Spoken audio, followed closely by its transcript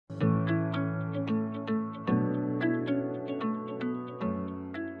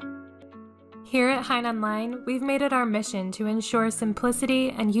Here at HeinOnline, we've made it our mission to ensure simplicity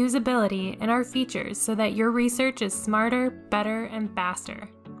and usability in our features so that your research is smarter, better, and faster.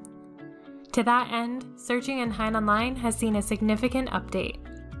 To that end, searching in HeinOnline has seen a significant update.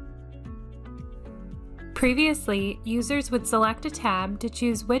 Previously, users would select a tab to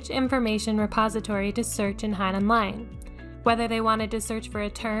choose which information repository to search in HeinOnline, whether they wanted to search for a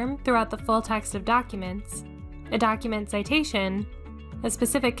term throughout the full text of documents, a document citation, a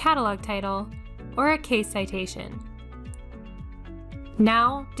specific catalog title, or a case citation.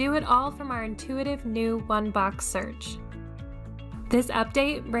 Now, do it all from our intuitive new one-box search. This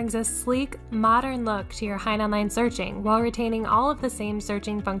update brings a sleek, modern look to your HeinOnline searching while retaining all of the same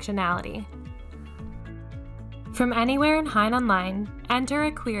searching functionality. From anywhere in HeinOnline, enter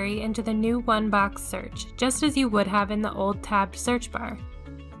a query into the new one-box search, just as you would have in the old tabbed search bar.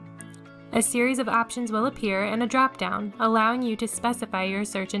 A series of options will appear in a drop-down, allowing you to specify your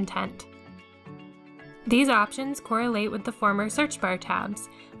search intent. These options correlate with the former search bar tabs,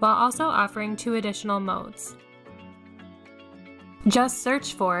 while also offering 2 additional modes. Just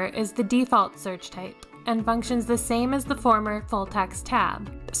Search For is the default search type, and functions the same as the former full text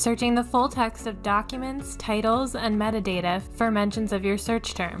tab, searching the full text of documents, titles, and metadata for mentions of your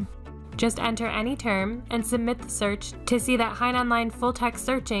search term. Just enter any term and submit the search to see that HeinOnline full text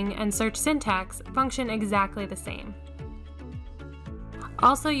searching and search syntax function exactly the same.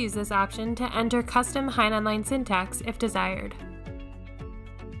 Also use this option to enter custom HeinOnline syntax if desired.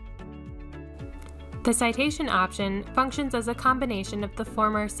 The citation option functions as a combination of the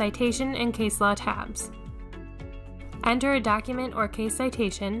former citation and case law tabs. Enter a document or case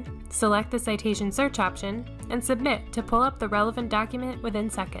citation, select the citation search option, and submit to pull up the relevant document within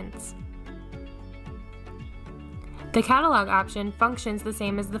seconds. The catalog option functions the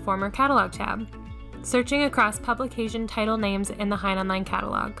same as the former catalog tab, searching across publication title names in the HeinOnline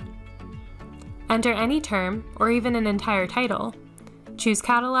catalog. Enter any term, or even an entire title, choose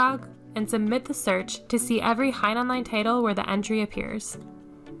catalog, and submit the search to see every HeinOnline title where the entry appears.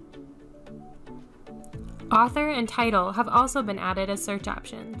 Author and title have also been added as search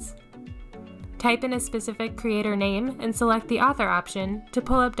options. Type in a specific creator name and select the author option to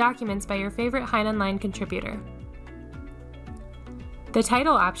pull up documents by your favorite HeinOnline contributor. The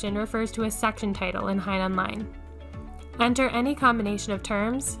title option refers to a section title in HeinOnline. Enter any combination of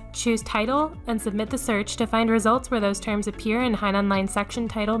terms, choose title, and submit the search to find results where those terms appear in HeinOnline section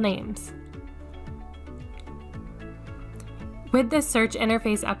title names. With this search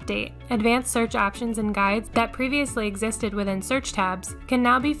interface update, advanced search options and guides that previously existed within search tabs can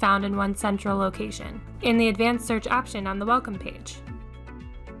now be found in one central location, in the Advanced Search option on the Welcome page.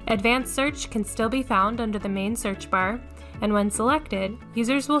 Advanced Search can still be found under the main search bar, and when selected,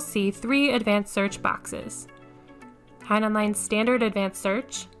 users will see 3 advanced search boxes: HeinOnline's Standard Advanced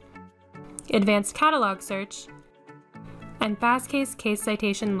Search, Advanced Catalog Search, and FastCase Case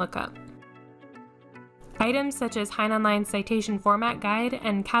Citation Lookup. Items such as HeinOnline's Citation Format Guide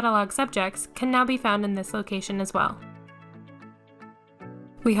and Catalog Subjects can now be found in this location as well.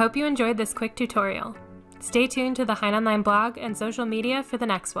 We hope you enjoyed this quick tutorial. Stay tuned to the HeinOnline blog and social media for the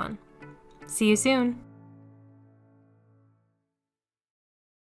next one. See you soon!